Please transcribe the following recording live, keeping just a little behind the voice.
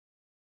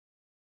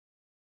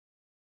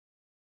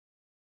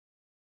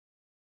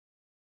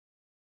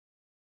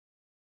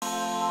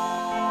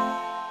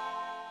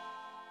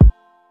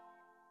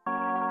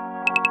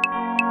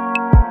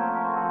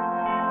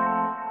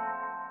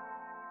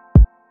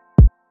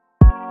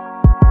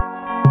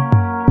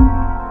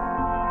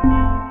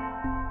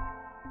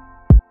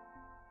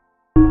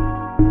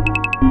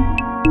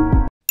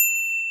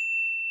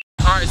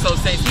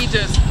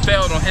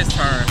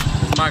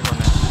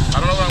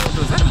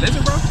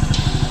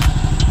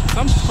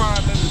Something's crawling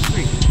under the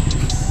tree.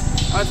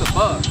 Oh, it's a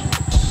bug.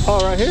 Oh,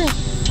 right here?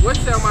 What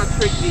shall my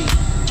trick be?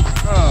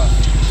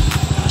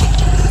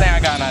 Say I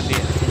got an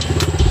idea.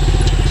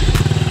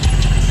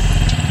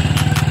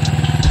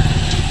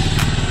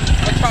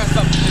 Let's try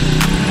something.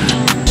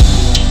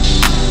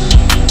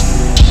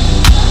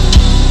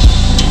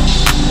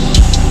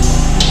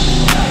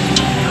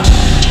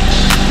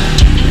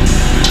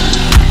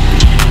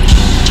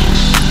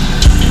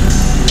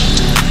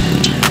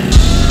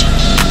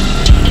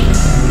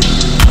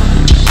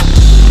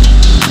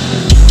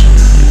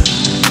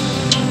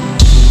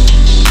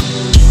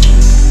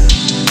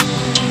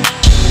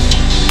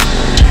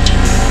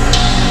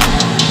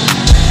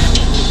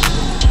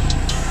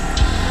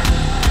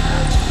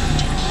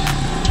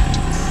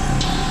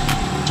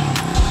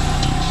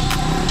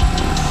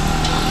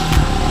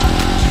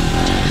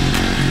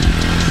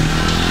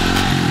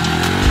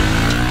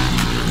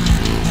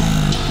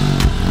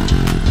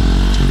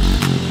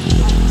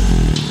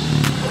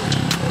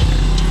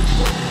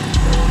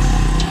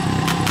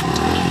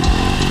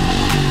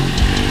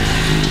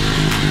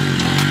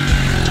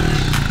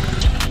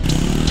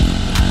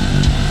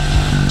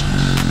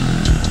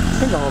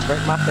 Gonna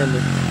break my fender.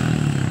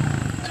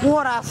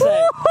 What I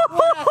say?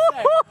 What I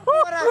say?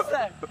 What I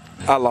say?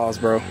 I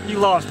lost, bro. You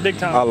lost big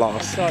time. I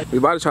lost. We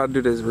about to try to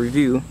do this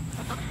review.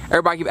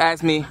 Everybody keep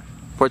asking me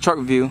for a truck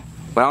review,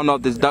 but I don't know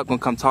if this duck gonna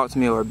come talk to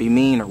me or be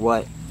mean or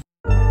what.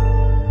 Look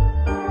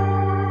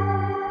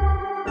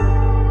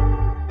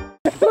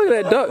at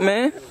that duck,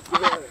 man.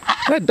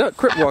 That duck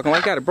crip walking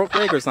like got a broke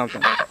leg or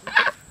something.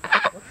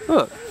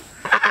 Look.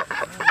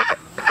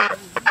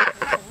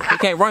 He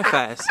can't run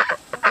fast.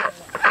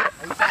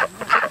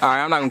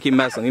 Alright, I'm not gonna keep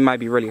messing. He might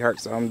be really hurt,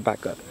 so I'm gonna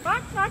back up.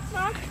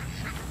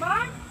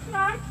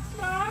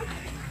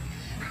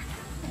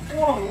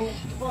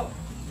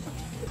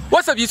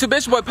 What's up, YouTube?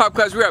 It's your boy Pop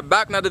Cuz. We are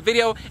back with another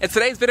video. In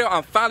today's video,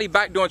 I'm finally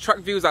back doing truck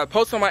reviews. I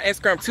posted on my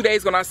Instagram 2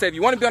 days ago and I said, if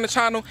you want to be on the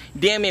channel,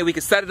 DM me and we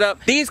can set it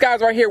up. These guys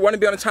right here want to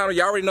be on the channel.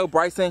 You already know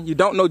Bryson. You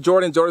don't know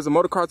Jordan. Jordan's a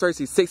motocross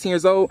racer. He's 16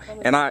 years old.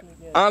 And I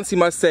honestly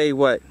must say,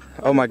 what?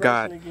 Oh my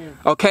God.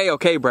 Okay,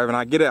 Brevin.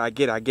 I get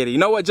it. You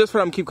know what? Just for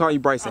them, keep calling you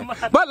Bryson.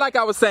 But like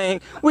I was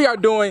saying, we are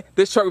doing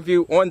this truck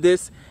review on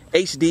this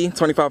HD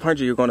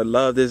 2500. You're gonna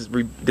love this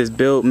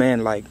build,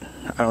 man. Like,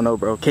 I don't know,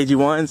 bro.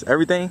 KG1s,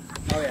 everything.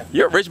 Oh yeah.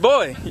 You're a rich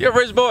boy. You're a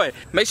rich boy.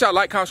 Make sure y'all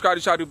like, comment, subscribe,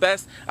 y'all do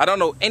best. I don't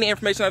know any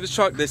information of this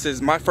truck. This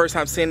is my first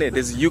time seeing it.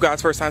 This is you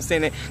guys' first time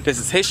seeing it. This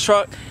is his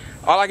truck.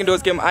 All I can do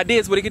is give him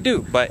ideas what he could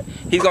do. But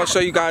he's gonna show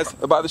you guys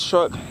about this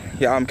truck.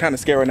 Yeah, I'm kind of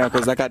scared right now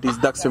because I got these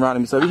ducks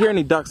surrounding me. So if you hear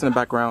any ducks in the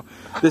background,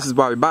 this is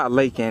why we're by a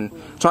lake and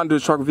trying to do a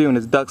truck review and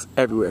there's ducks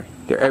everywhere.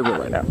 They're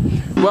everywhere right now.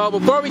 Well,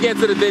 before we get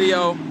into the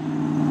video,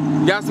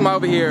 got somebody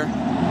over here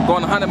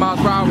going 100 miles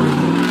per hour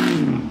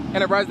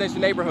in a residential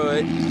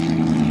neighborhood.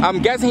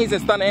 I'm guessing he's in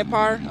Stunt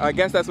Empire. I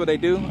guess that's what they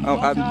do.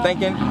 I'm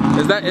thinking.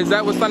 Is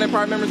that what Stunt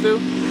Empire members do?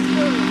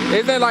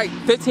 Isn't it like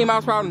 15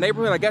 miles per hour in the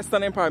neighborhood? I guess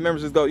Stunt Empire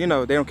members just go, you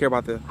know, they don't care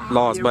about the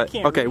laws. Yeah, but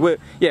okay, we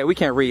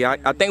can't read.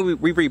 I think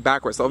we read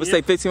backwards. So if we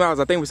say 15 miles,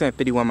 I think we're saying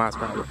 51 miles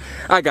per hour.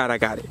 I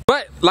got it.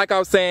 But like I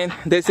was saying,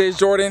 this is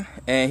Jordan,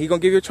 and he's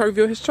gonna give you a truck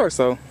review of his truck.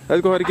 So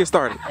let's go ahead and get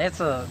started. It's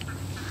a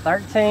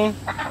 13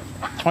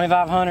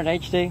 2500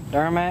 HD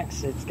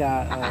Duramax. It's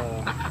got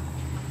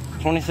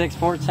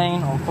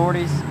 2614 on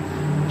 40s,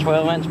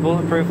 12-inch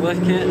bulletproof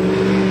lift kit.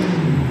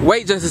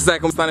 Wait just a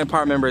second. Stunt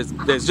Empire member is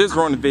just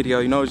ruining the video.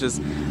 You know, it's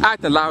just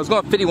acting loud. It's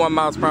going 51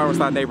 miles per hour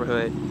inside the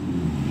neighborhood.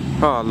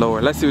 Oh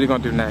Lord, let's see what he's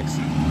gonna do next.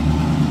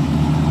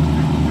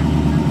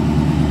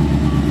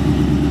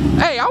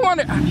 Hey, I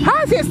wonder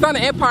how is he in Stunt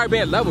Empire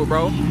being level,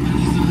 bro?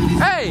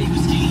 Hey,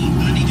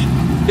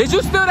 did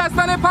you steal that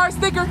Stunt Empire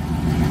sticker?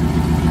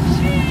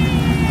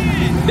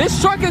 This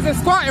truck isn't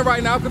squatting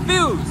right now. I'm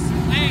confused.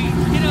 Hey,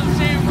 get up,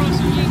 Sam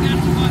Russell. You ain't got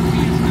to squat me.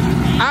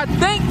 I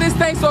think this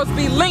thing's supposed to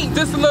be linked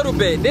just a little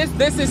bit.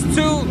 This is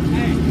too.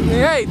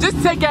 Hey,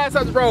 just take ass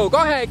up the road. Go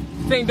ahead,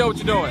 think know what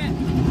you're doing.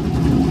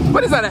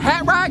 What is that? A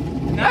hat rack?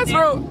 That's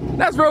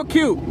real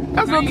cute.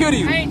 That's real cute of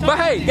you. But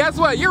hey, guess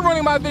what? You're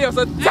running my video,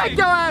 so take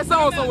your ass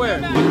on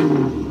somewhere.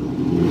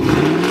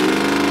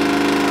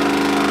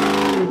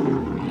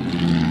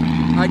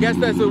 I guess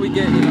that's what we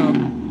get, you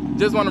know.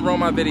 Just want to run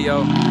my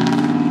video.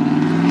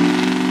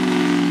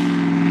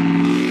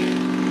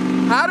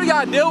 How do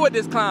y'all deal with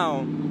this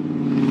clown?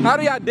 How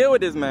do y'all deal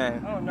with this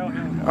man? Oh no.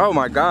 Oh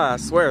my God, I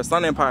swear,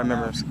 Stunt Empire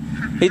members.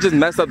 He just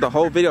messed up the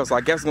whole video, so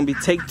I guess it's gonna be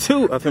take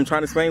 2 of him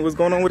trying to explain what's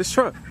going on with his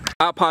truck.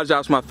 I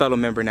apologize for my fellow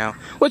member now.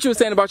 What you were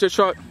saying about your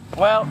truck?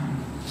 Well,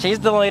 she's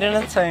deleting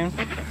the tune.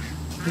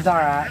 She's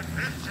alright.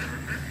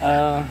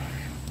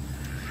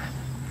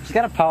 She's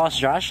got a polished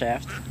dry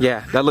shaft.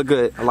 Yeah, that look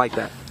good. I like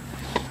that.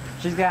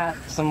 She's got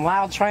some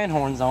loud train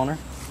horns on her.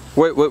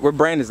 What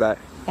brand is that?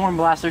 Horn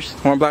blasters.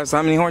 Horn blasters.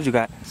 How many horns you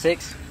got?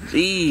 6.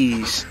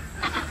 Jeez.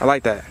 I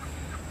like that.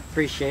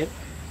 Appreciate it.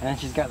 And then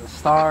she's got the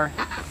Star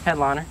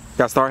headliner.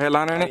 Got Star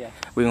headliner in it? Yeah.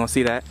 We gonna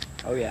see that.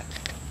 Oh yeah.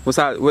 What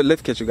size? What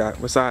lift kit you got?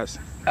 What size?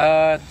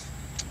 It's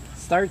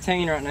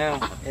 13 right now.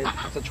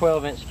 It's a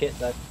 12-inch kit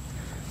though.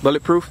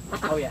 Bulletproof?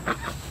 Oh yeah.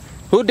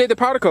 Who did the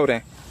powder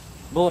coating?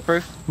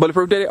 Bulletproof.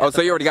 Bulletproof did it? Oh,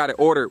 so you already got it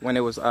ordered when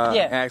it was,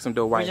 Yeah. asked them to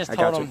do it white. We just I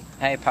told got you. them,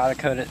 hey, powder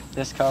coat it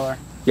this color.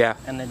 Yeah.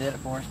 And they did it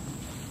for us.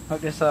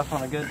 Hooked this up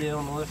on a good deal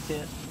on the lift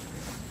kit.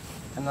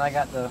 And then I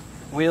got the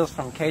wheels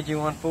from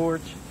KG1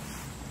 Forge.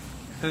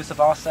 Exclusive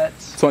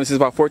offsets. So this is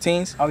about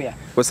 14s? Oh yeah.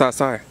 What size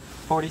tire?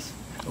 40s.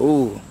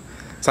 Ooh.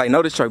 So I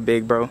know this truck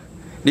big, bro.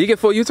 Do you get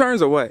full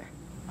U-turns or what?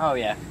 Oh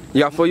yeah.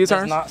 You got full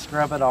U-turns? Does not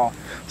scrub at all.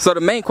 So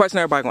the main question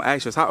everybody gonna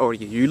ask you is how old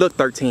are you? You look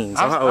 13.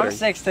 So how old are I'm you?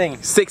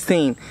 16.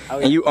 16. Oh,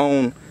 yeah. And you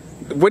own,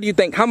 what do you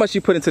think, how much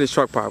you put into this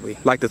truck probably?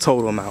 Like the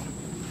total amount?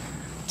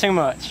 Too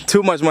much.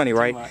 Too much money,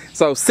 right? much.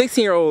 So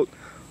 16-year-old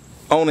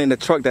owning a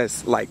truck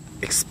that's like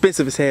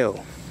expensive as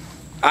hell.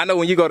 I know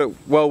when you go to,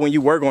 well, when you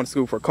were going to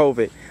school for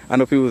COVID, I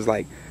know people was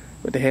like,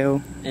 what the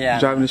hell? Yeah.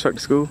 Driving this truck to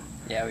school?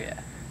 Yeah, oh yeah.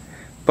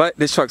 But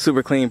this truck's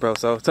super clean, bro.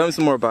 So tell me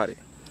some more about it.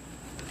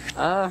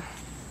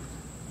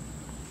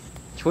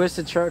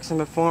 Twisted Trucks and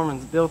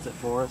Performance built it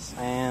for us,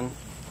 and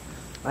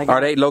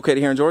Are they located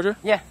here in Georgia?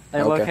 Yeah,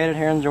 they're Okay. located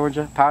here in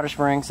Georgia, Powder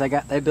Springs.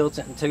 They built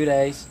it in 2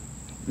 days.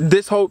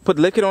 This whole, put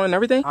the lift kit on and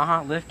everything?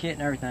 Lift kit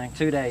and everything.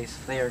 2 days.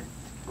 They are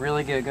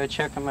really good. Go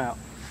check them out.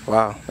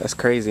 Wow, that's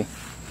crazy.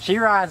 She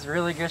rides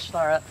really good. She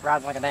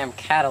rides like a damn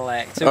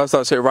Cadillac too. Oh, so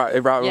it ride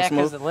real yeah,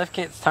 because smooth? the lift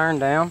kit's turned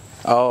down.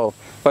 Oh,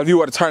 but if you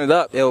were to turn it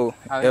up, it'll.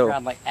 It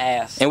ride like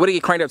ass. And what do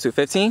you crank it up to?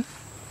 15?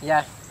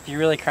 Yeah, if you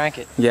really crank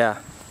it. Yeah.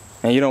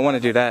 And you don't want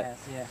to do that. Ass,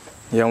 yeah.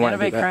 You don't want to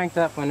It'll do be that. cranked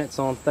up when it's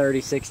on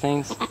 30,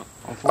 16s.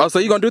 Oh, so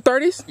you gonna do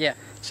 30s? Yeah.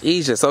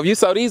 Jesus. So if you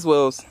saw these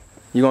wheels,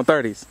 you going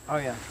 30s. Oh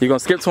yeah. You're gonna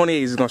skip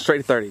 28s, you're going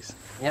straight to 30s.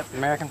 Yep,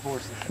 American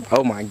Forces.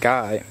 Oh my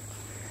God.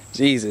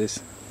 Jesus.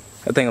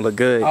 That thing will look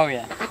good. Oh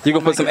yeah. You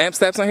gonna put some amp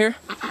steps on here?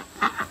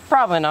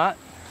 Probably not.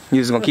 You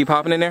just gonna keep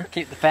hopping in there?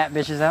 Keep the fat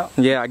bitches out.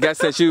 Yeah, I guess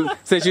since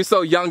you're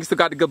so young, you still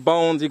got the good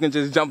bones, you can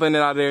just jump in and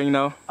out of there, you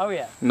know? Oh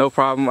yeah. No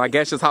problem. I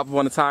guess just hop up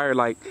on the tire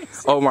like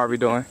Omar be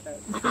doing.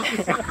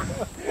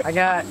 I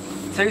got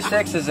 2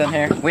 6s in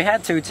here. We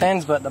had 2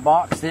 10s, but the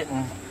box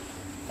didn't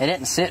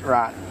sit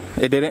right.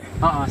 It didn't?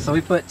 So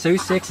we put 2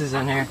 6s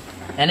in here,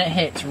 and it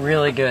hits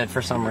really good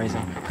for some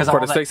reason. For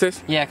the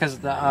 6s? Yeah, because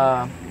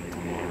the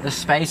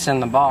space in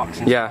the box.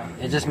 And Yeah.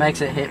 stuff, it just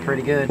makes it hit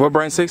pretty good. What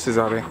brand 6s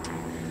are they?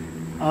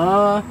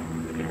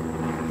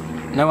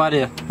 No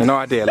idea. No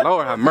idea.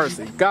 Lord have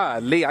mercy.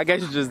 God, Lee, I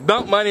guess you just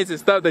dump money into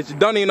stuff that you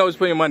don't even know what you're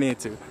putting money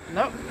into.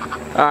 Nope.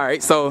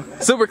 Alright, so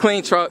super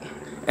clean truck.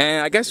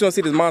 And I guess you're gonna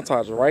see this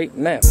montage right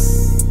now.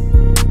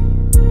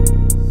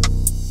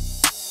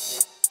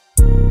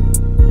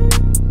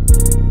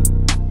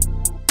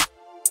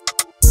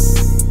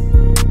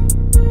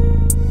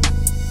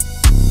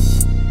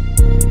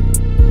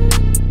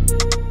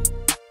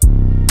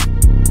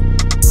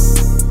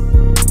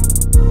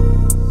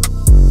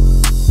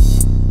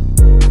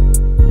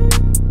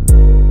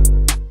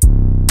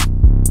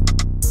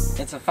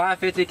 It's a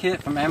 550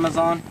 kit from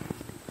Amazon.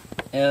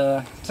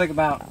 Took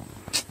about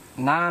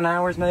 9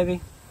 hours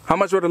maybe. How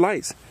much were the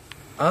lights?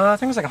 I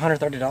think it was like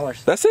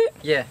 $130. That's it?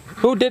 Yeah.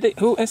 Who did it?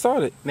 Who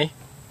installed it? Me.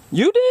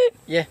 You did?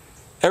 Yeah.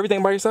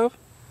 Everything by yourself?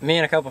 Me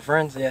and a couple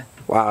friends, yeah.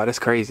 Wow, that's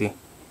crazy.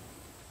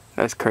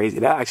 That's crazy.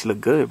 That actually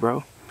looked good,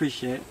 bro.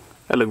 Appreciate it.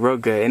 That looked real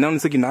good. And it only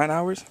took you 9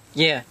 hours?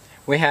 Yeah.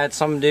 We had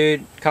some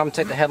dude come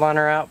take the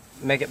headliner out,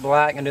 make it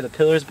black, and do the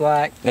pillars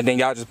black. And then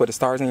y'all just put the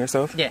stars in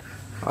yourself? Yeah.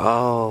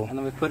 Oh. And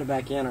then we put it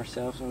back in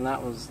ourselves, and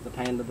that was the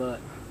pain in the butt.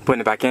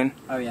 Putting it back in?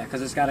 Oh yeah,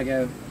 because it's got to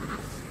go,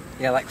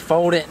 yeah, like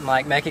fold it and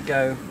like make it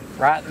go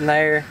right in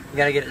there. You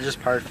got to get it just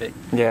perfect.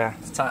 Yeah.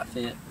 It's a tight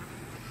fit.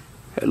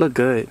 It looked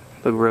good.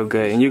 Looked real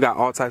good. And you got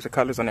all types of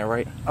colors on there,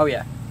 right? Oh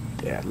yeah.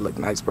 Yeah, it looked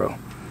nice, bro.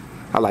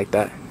 I like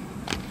that.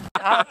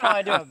 I would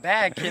probably do a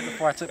bad kit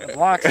before I took the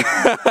blocks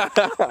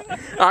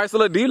off. Alright, so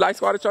look, do you like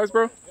squatter trucks,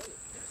 bro?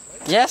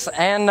 Yes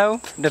and no.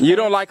 You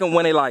don't like them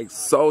when they like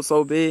so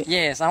big?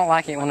 Yes, I don't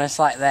like it when it's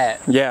like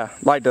that. Yeah,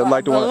 like the one.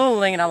 little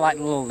lean, I like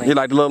the little lean. You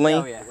like the little lean?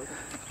 Oh yeah.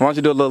 Why don't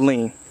you do a little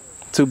lean?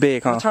 Too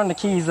big, huh? We'll turn the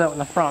keys up in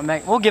the front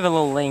back. We'll give it a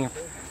little lean.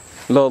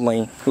 Little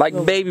lean. Like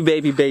Little- baby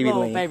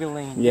Little lean. baby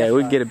lean. Yeah, That's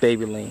we right. get a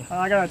baby lean.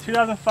 I got a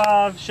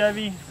 2005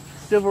 Chevy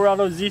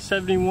Silverado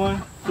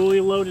Z71,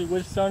 fully loaded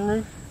with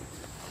sunroof.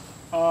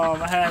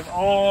 I have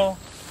all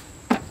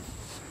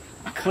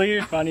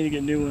clear, but I need to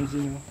get new ones,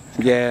 you know.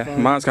 Yeah,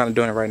 mine's kind of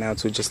doing it right now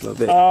too, just a little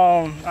bit.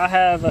 I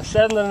have a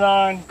 7 to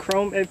 9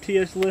 Chrome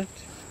FTS lift.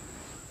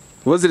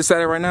 What's it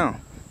set at right now?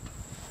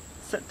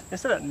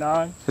 It's set at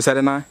 9, It's set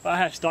at 9? but I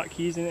have stock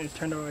keys in it. It's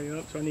turned all the way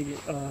up, so I need to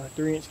get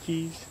 3-inch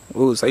keys.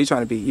 Ooh, so you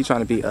trying to be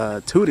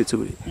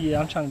tooted. Yeah,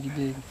 I'm trying to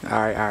be big.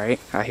 Alright,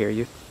 I hear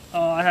you.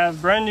 I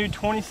have brand new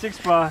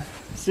 26 by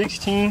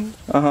 16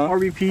 Uh-huh.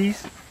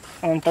 RBPs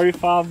on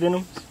 35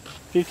 Venoms,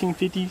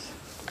 1550s.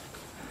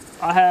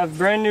 I have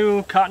brand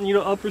new cotton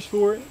needle uppers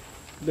for it.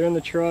 They're in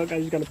the truck. I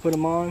just got to put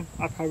them on.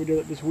 I'll probably do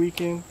it this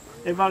weekend.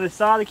 If I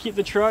decide to keep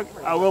the truck,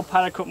 I will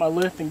powder coat my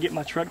lift and get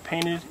my truck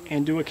painted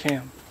and do a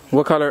cam.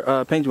 What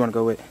color paint you want to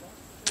go with?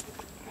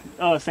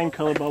 Same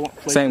color, but I want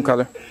flakes. Same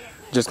color.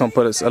 Just gonna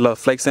put a little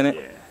flakes in it?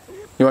 Yeah.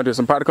 You want to do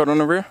some powder coat on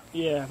the rear?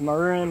 Yeah, my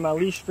rim, my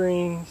leaf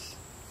springs,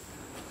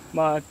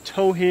 my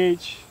tow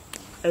hitch,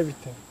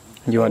 Everything.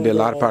 You want to do a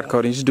lot of powder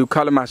coating. You should do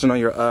color matching on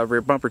your rear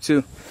bumper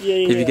too. Yeah,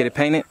 yeah. If you get it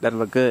painted, that'll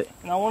look good.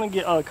 And I want to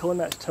get color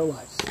match tail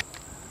lights.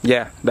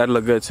 Yeah, that'll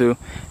look good too.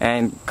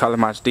 And color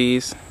match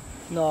these.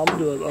 No, I'm gonna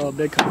do a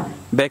bed cover.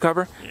 Bed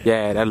cover?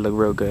 Yeah, that'll look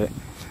real good.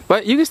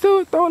 But you can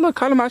still throw a little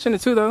color match in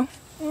it too though.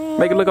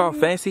 Make it look all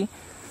fancy.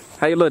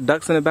 Have your little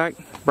ducks in the back.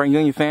 Bring you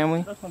and your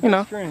family. That's my you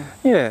know. screen.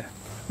 Yeah.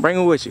 Bring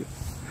them with you.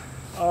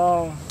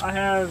 I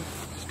have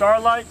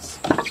starlights,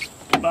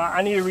 but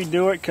I need to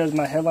redo it because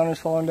my headliner's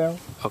falling down.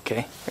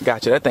 Okay, I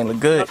got you. That thing look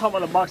good. I'm talking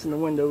about the box in the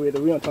window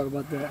either. We don't talk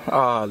about that.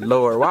 Oh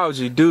Lord, why would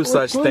you do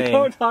such We thing?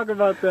 don't talk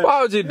about that.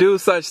 Why would you do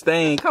such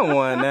thing? Come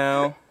on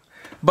now.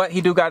 But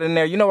he do got in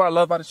there. You know what I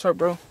love about the truck,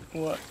 bro?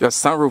 What? Your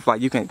sunroof,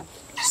 like you can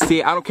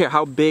see it. I don't care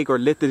how big or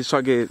lifted the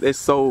truck is. It's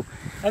so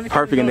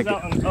perfect in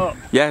the.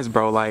 Yes,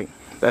 bro. Like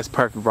that's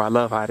perfect, bro. I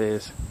love how it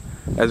is.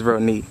 That's real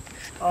neat.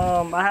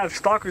 I have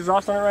stock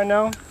exhaust on it right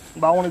now,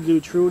 but I want to do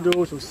true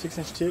duals with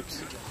 6-inch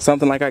tips.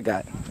 Something like I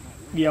got.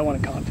 Yeah, I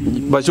want to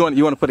copy. But you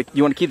want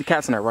to keep the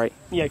cats in there, right?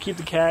 Yeah, keep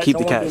the cats. Keep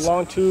the I want to cats. do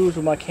long tubes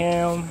with my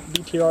cam,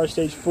 DTR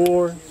stage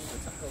 4,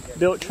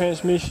 built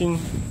transmission.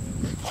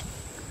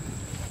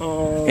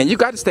 And you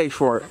got the stage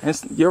for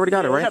it. You already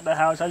got it, right? It's at the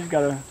house. I just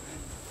gotta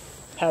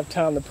have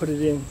time to put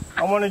it in.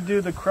 I want to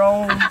do the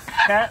chrome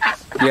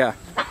cats. Yeah.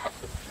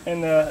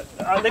 And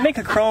they make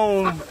a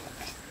chrome.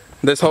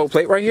 This whole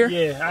plate right here?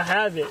 Yeah, I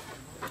have it,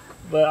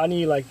 but I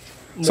need like.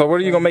 So what are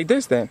you gonna make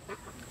this then?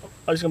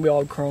 Oh, it's gonna be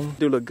all chrome.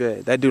 Do look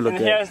good. That do look and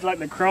good. It has like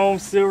the chrome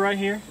seal right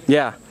here.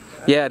 Yeah,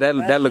 yeah, that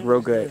look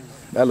real good.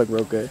 That look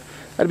real good.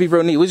 That'd be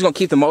real neat. We just gonna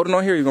keep the molding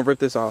on here. Or you gonna rip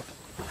this off?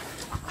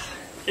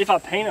 If I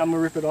paint it, I'm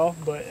gonna rip it off.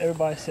 But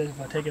everybody says if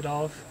I take it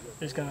off,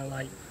 it's gonna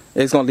like.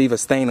 It's gonna leave a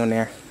stain on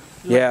there.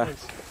 Like Yeah,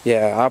 this.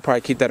 yeah. I'll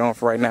probably keep that on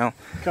for right now.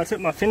 Cause I took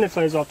my fender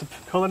flares off to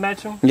color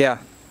match them. Yeah,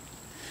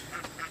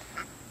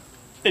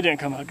 It didn't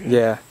come out good.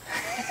 yeah.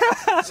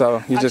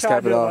 So you just I tried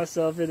cap to it do it off.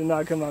 myself. It did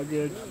not come out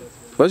good.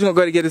 We're just gonna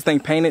go to get this thing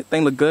painted.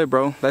 Thing look good,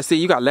 bro. Let's see.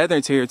 You got leather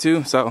interior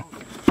too, so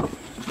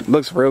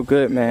looks real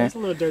good, man. It's a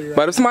little dirty. Right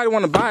But if somebody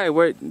want to buy it,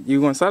 where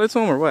you gonna sell it to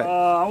them or what?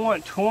 I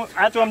want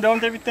after I'm done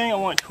with everything, I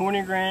want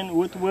 20 grand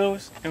with the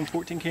wheels and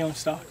 14K on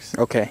stocks.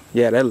 Okay,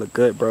 yeah, that look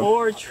good, bro.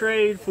 Or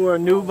trade for a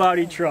new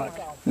body truck.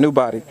 New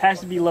body. Has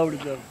to be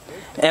loaded though.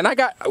 And I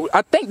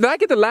think, did I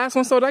get the last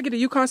one sold? Did I get the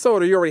Yukon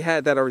sold or you already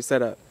had that already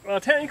set up?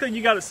 Well, technically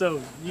you got it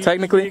sold.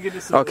 Technically? You get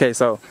it sold. Okay,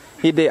 so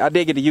I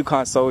did get the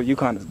Yukon sold.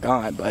 Yukon is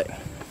gone, but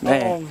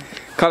man.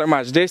 Color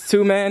match this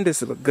too, man.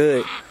 This look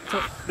good.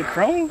 The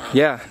chrome?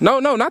 Yeah. No,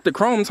 not the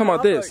chrome. I'm talking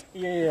about this.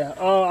 Yeah.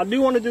 I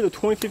do want to do the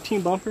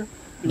 2015 bumper.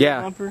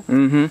 Yeah. Bumper.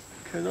 Mm-hmm.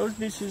 Cause those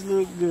bitches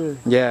look good.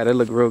 Yeah, they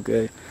look real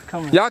good.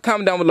 Y'all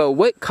comment down below.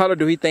 What color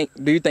do you think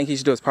he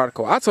should do as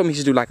particle? I told him he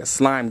should do like a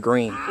slime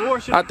green.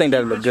 I think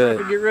that'd look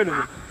good. Get rid of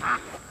it.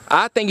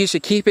 I think you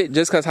should keep it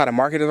just because how the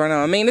market is right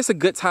now. I mean, it's a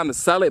good time to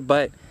sell it,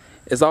 but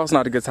it's also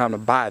not a good time to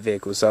buy a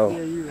vehicle. So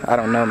Yeah, I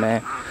don't know,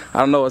 man. I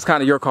don't know. It's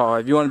kind of your call.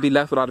 If you want to be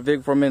left without a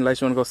vehicle for a minute,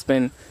 unless you want to go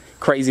spend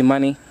crazy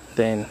money,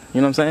 then you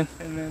know what I'm saying?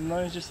 And then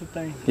money's just a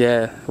thing.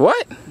 Yeah.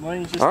 What?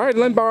 Money's just. All right,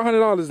 let me borrow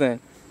 $100 then.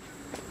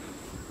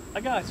 I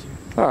got you.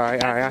 All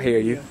right, I hear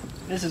you.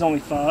 This is only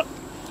 5.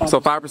 So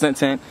 5%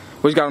 tint.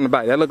 What you got on the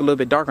back? That look a little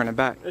bit darker on the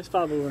back. It's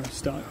 5 over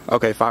stock.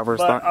 Okay, 5 over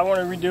But stock. I want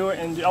to redo it,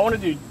 and I want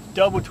to do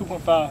double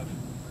 2.5,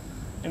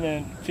 and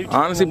then 15.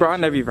 Honestly, bro, I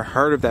never even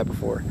heard of that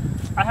before.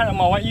 I had it on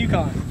my white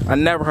Yukon. I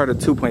never heard of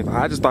 2.5.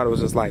 I just thought it was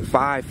just like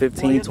 5,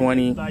 15,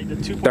 20, like the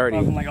 2.5 30.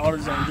 from like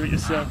AutoZone, do it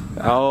yourself.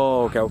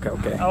 Oh,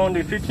 okay. I want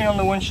to do 15 on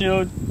the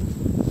windshield,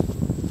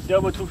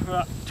 double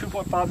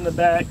 2.5 in the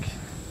back.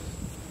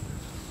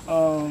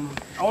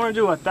 I want to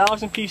do a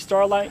 1,000-piece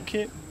Starlight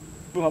kit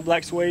with my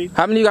black suede.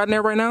 How many you got in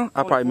there right now?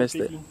 I probably missed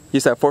it. You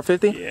said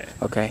 450? Yeah.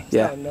 Okay, It's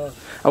yeah. not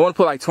enough. I want to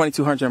put like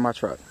 2,200 in my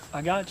truck.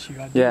 I got you.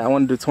 Yeah, I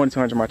want to do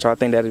 2,200 in my truck. I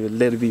think that would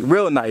literally be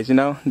real nice, you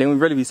know? Then we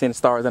really be seeing the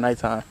stars at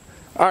nighttime.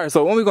 All right,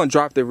 so when we going to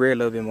drop the rear a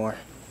little bit more?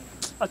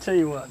 I'll tell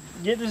you what.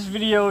 Get this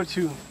video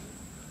to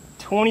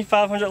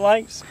 2,500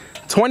 likes.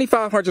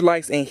 2,500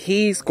 likes, and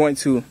he's going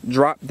to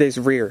drop this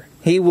rear.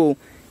 He will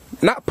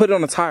not put it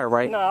on the tire,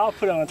 right? No, I'll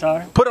put it on the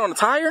tire. Put it on the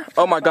tire?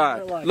 Oh my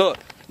God. likes. Look,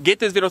 get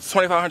this video to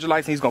 2,500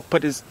 likes, and he's going to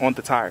put this on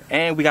the tire.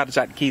 And we got to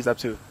jack the keys up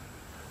too.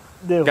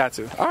 Deal. Got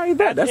to. All right,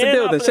 bet. That's a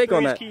deal. Then shake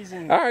on that.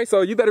 All right,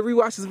 so you better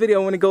rewatch this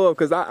video when it go up,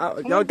 because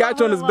y'all got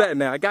you on this bet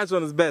now. I got you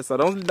on this bet, so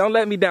don't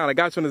let me down. I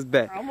got you on this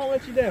bet. I'm gonna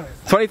let you down.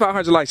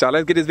 2,500 likes, y'all.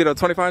 Let's get this video to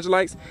 2,500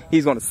 likes.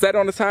 He's gonna set it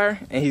on the tire,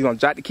 and he's gonna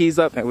jack the keys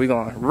up, and we're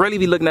gonna really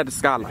be looking at the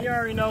skyline. You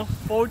already know.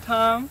 Full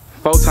time.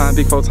 Full time,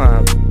 big full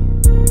time.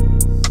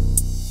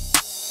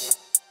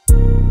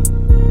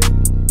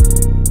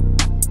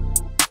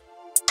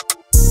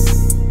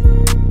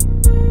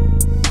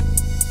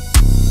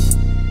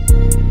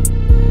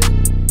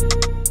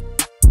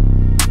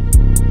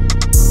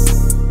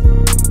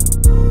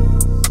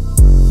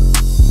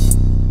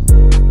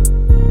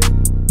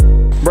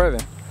 Brother,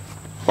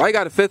 why you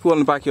got a fifth wheel in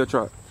the back of your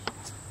truck?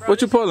 Bro,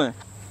 What you pulling?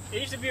 It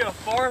used to be a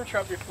farm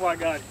truck before I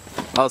got it.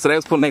 Oh, so they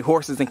was pulling their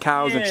horses and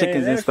cows and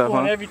chickens and stuff,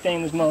 pulling huh? everything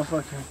in this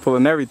motherfucker.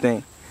 Pulling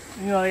everything.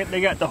 You know,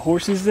 they got the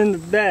horses in the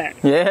back.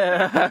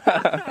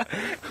 Yeah.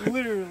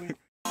 Literally.